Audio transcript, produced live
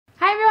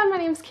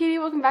name's Katie.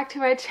 Welcome back to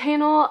my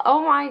channel.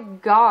 Oh my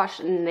gosh,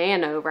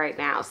 Nano right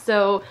now.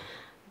 So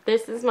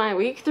this is my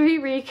week 3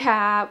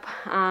 recap.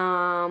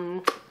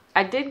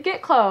 I did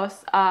get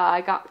close.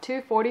 I got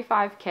to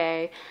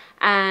 45K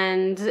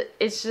and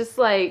it's just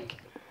like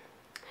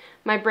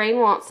my brain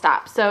won't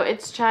stop. So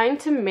it's trying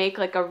to make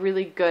like a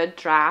really good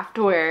draft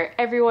where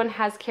everyone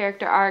has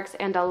character arcs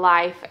and a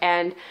life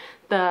and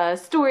the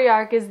story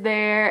arc is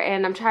there,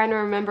 and I'm trying to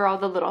remember all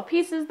the little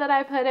pieces that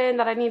I put in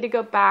that I need to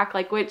go back,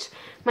 like which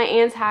my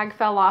aunt's tag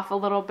fell off a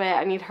little bit.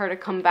 I need her to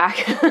come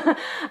back.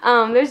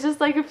 There's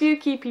just like a few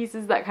key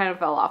pieces that kind of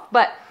fell off,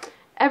 but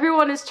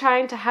everyone is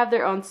trying to have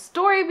their own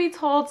story be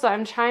told, so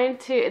I'm trying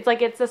to,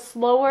 it's a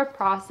slower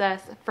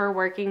process for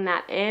working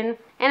that in,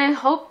 and I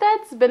hope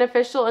that's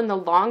beneficial in the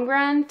long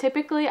run.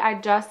 Typically I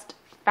just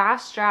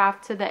fast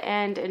draft to the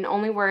end and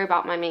only worry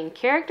about my main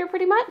character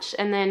pretty much,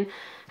 and then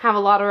have a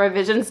lot of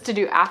revisions to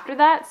do after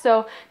that.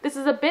 So this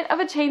is a bit of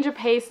a change of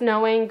pace,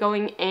 knowing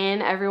going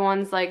in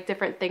everyone's like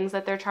different things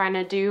that they're trying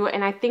to do,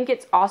 and I think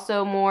it's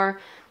also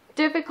more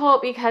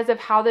difficult because of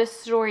how this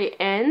story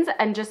ends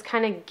and just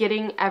kind of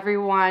getting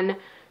everyone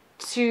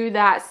to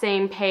that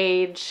same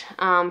page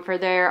for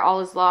their all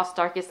is lost,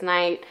 darkest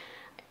night,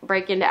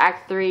 break into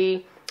act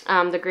 3,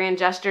 the grand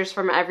gestures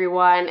from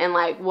everyone, and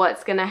like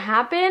what's gonna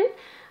happen.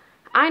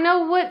 I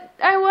know what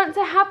I want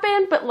to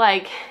happen, but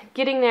like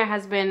getting there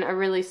has been a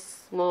really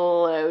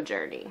slow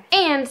journey.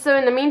 And so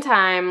in the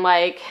meantime,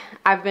 like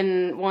I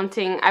want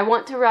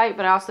to write,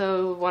 but I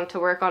also want to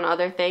work on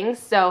other things.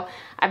 So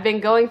I've been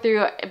going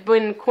through,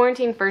 when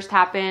quarantine first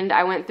happened,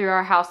 I went through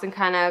our house and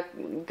kind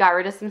of got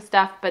rid of some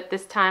stuff, but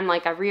this time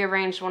like I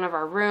rearranged one of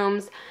our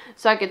rooms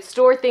so I could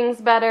store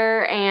things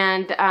better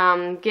and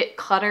get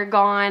clutter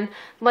gone.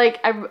 Like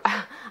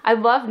I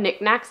love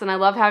knickknacks and I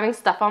love having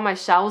stuff on my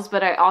shelves,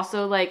 but I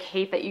also like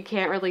hate that you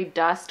can't really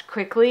dust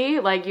quickly.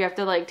 Like you have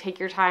to like take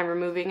your time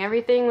removing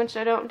everything, which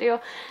I don't do.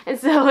 And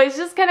so it's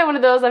just kind of one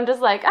of those, I'm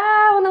just like,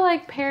 I want to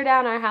like pare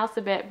down our house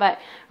a bit, but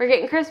we're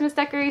getting Christmas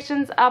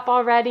decorations up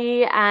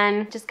already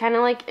and just kind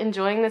of like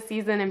enjoying the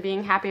season and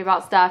being happy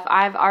about stuff.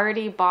 I've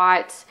already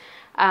bought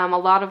a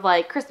lot of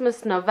like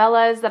Christmas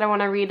novellas that I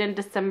want to read in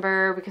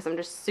December because I'm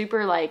just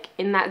super like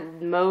in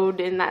that mode,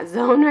 in that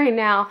zone right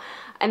now.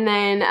 And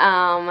then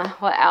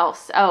what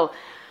else? Oh,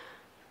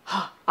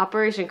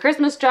 Operation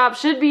Christmas Drop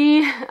should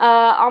be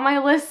on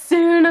my list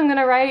soon. I'm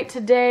gonna write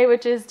today,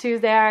 which is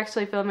Tuesday. I'm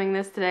actually filming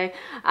this today,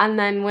 and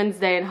then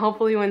Wednesday, and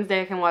hopefully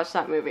Wednesday I can watch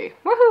that movie.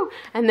 Woohoo!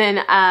 And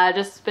then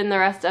just spend the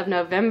rest of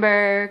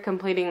November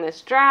completing this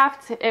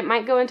draft. It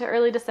might go into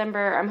early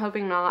December. I'm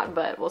hoping not,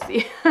 but we'll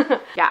see.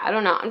 Yeah, I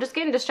don't know. I'm just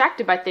getting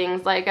distracted by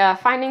things like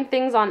finding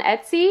things on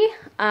Etsy.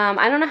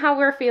 I don't know how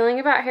we're feeling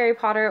about Harry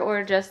Potter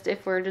or just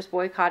if we're just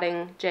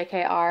boycotting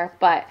JKR,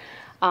 but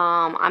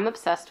I'm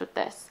obsessed with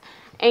this.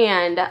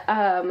 And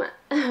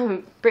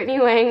Brittany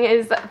Wang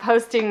is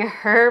posting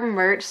her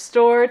merch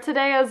store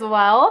today as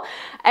well,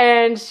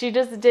 and she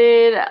just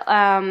did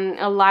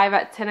a live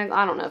at 10 o'clock.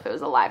 I don't know if it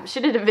was a live, but she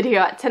did a video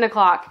at 10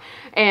 o'clock,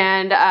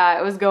 and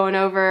it was going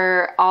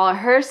over all of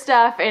her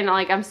stuff, and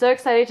like I'm so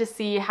excited to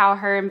see how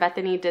her and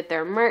Bethany did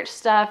their merch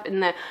stuff.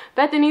 And the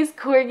Bethany's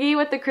corgi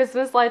with the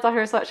Christmas lights on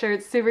her sweatshirt,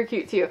 it's super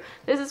cute too.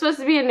 This is supposed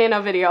to be a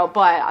Nano video,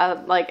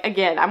 but like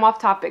again, I'm off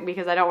topic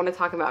because I don't want to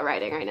talk about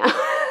writing right now.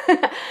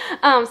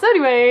 So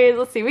anyways,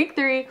 let's see, week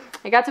 3,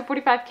 I got to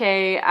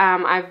 45K.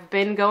 I've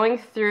been going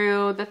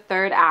through the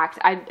third act,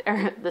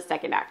 the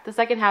second half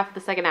of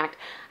the second act.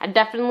 I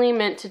definitely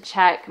meant to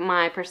check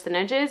my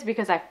percentages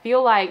because I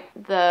feel like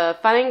the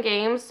fun and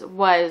games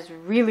was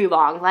really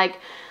long. Like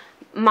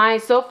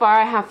so far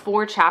I have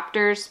 4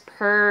 chapters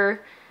per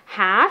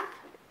half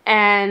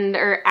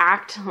or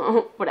act,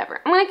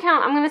 whatever.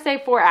 I'm gonna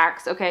say 4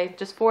 acts, okay,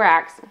 just 4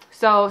 acts.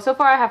 So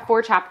far I have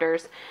 4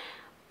 chapters.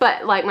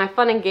 But like my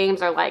fun and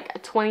games are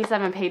like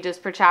 27 pages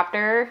per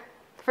chapter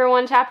for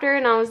one chapter,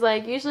 and I was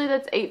like, usually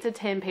that's 8 to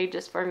 10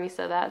 pages for me,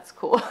 so that's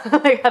cool.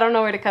 Like I don't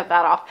know where to cut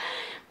that off.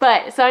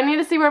 But so I need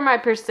to see where my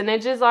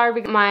percentages are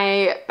because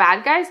my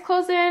bad guys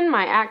close in,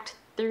 my act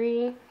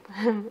 3,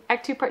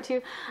 act 2 part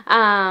 2.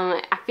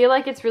 I feel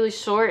like it's really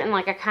short, and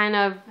like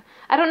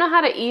I don't know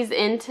how to ease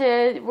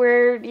into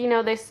where, you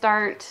know, they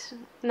start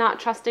not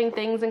trusting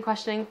things and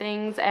questioning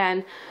things,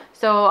 and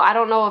so I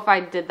don't know if I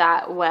did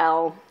that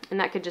well. And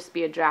that could just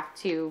be a draft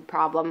 2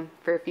 problem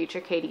for future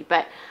Katie.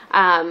 But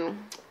I'm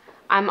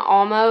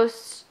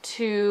almost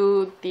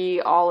to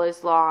the all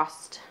is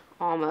lost.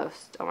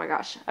 Almost. Oh my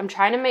gosh. I'm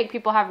trying to make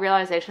people have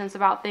realizations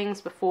about things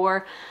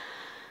before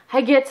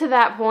I get to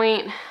that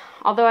point.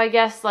 Although I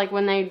guess like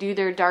when they do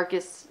their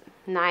darkest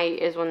night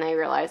is when they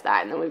realize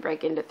that, and then we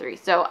break into 3.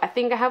 So I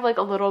think I have like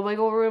a little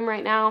wiggle room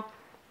right now.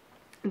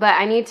 But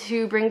I need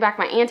to bring back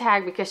my aunt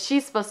tag because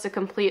she's supposed to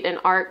complete an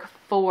arc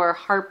for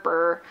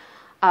Harper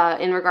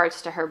in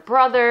regards to her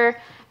brother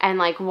and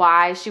like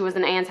why she was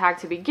an antag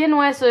to begin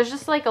with. So there's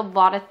just like a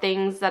lot of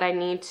things that I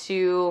need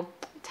to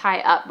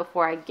tie up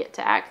before I get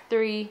to act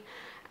 3,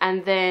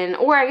 and then,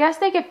 or I guess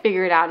they could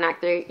figure it out in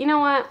act 3. You know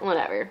what?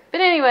 Whatever.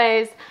 But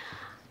anyways,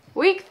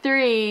 week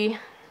 3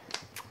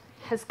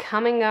 has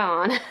come and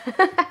gone.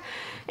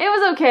 it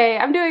was okay.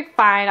 I'm doing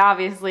fine,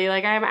 obviously.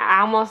 Like, I'm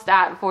almost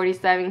at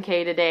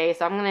 47K today,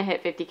 so I'm gonna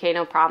hit 50K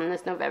no problem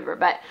this November.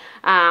 But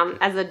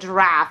as a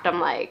draft,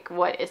 I'm like,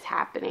 what is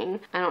happening?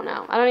 I don't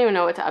know. I don't even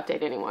know what to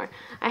update anymore.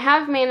 I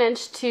have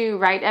managed to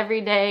write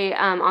every day.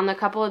 On the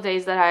couple of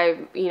days that I,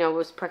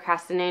 was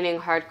procrastinating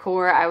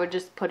hardcore, I would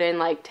just put in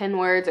like 10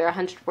 words or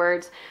 100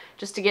 words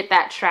just to get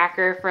that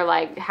tracker for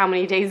like how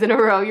many days in a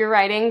row you're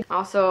writing.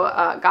 Also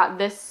got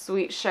this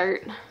sweet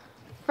shirt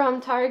from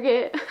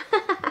Target.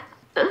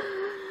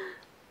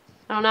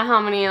 I don't know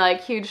how many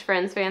like huge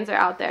Friends fans are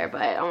out there,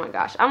 but oh my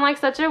gosh. I'm like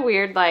such a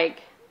weird,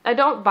 like, I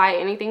don't buy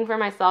anything for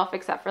myself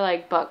except for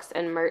like books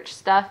and merch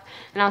stuff.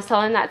 And I was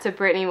telling that to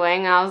Brittany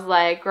Wang. I was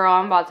like, girl,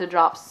 I'm about to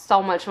drop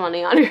so much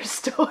money on your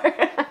store.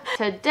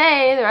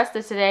 Today, the rest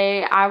of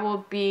today, I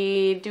will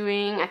be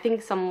doing, I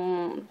think,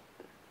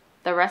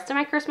 the rest of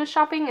my Christmas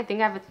shopping. I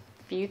think I have a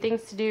few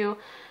things to do.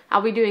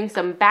 I'll be doing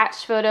some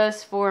batch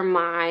photos for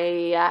my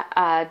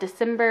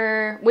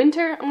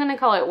winter, I'm gonna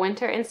call it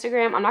winter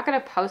Instagram. I'm not gonna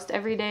post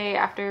every day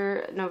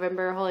after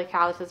November. Holy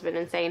cow, this has been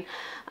insane.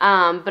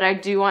 But I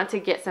do want to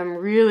get some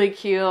really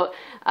cute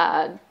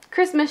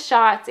Christmas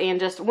shots and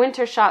just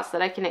winter shots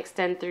that I can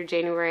extend through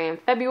January and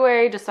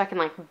February, just so I can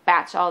like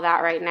batch all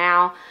that right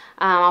now.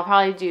 I'll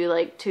probably do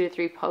like 2 to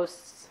 3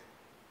 posts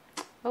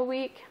a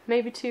week,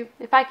 maybe 2,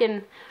 if I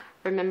can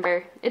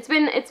remember. It's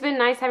been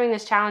nice having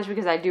this challenge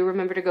because I do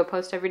remember to go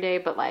post every day,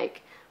 but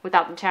like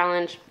without the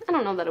challenge, I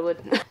don't know that it would.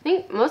 I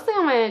think mostly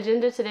on my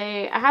agenda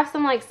today, I have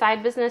some like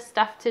side business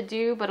stuff to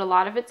do, but a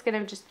lot of it's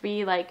gonna just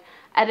be like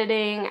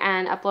editing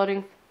and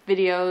uploading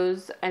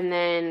videos and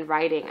then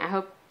writing.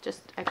 I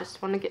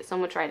just want to get so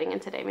much writing in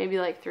today. Maybe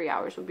like 3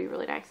 hours would be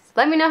really nice.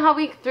 Let me know how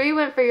week 3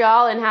 went for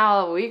y'all and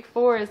how week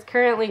 4 is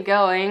currently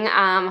going.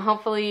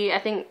 Hopefully, I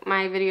think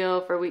my video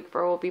for week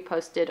 4 will be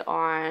posted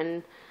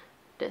on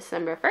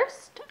December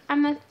 1st,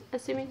 I'm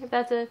assuming, if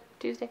that's a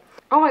Tuesday.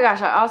 Oh my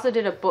gosh, I also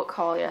did a book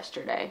haul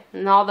yesterday,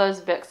 and all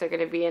those books are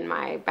going to be in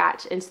my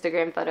batch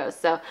Instagram photos,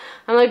 so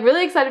I'm like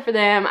really excited for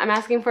them. I'm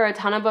asking for a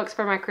ton of books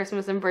for my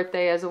Christmas and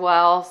birthday as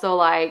well, so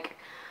like,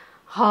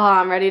 oh,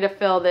 I'm ready to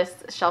fill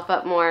this shelf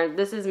up more.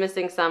 This is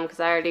missing some because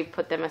I already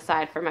put them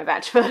aside for my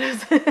batch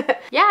photos.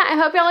 Yeah, I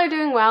hope y'all are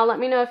doing well. Let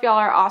me know if y'all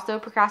are also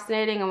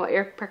procrastinating and what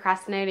you're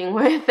procrastinating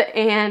with.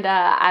 And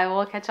I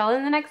will catch y'all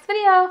in the next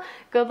video.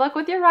 Good luck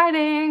with your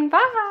writing.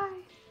 Bye!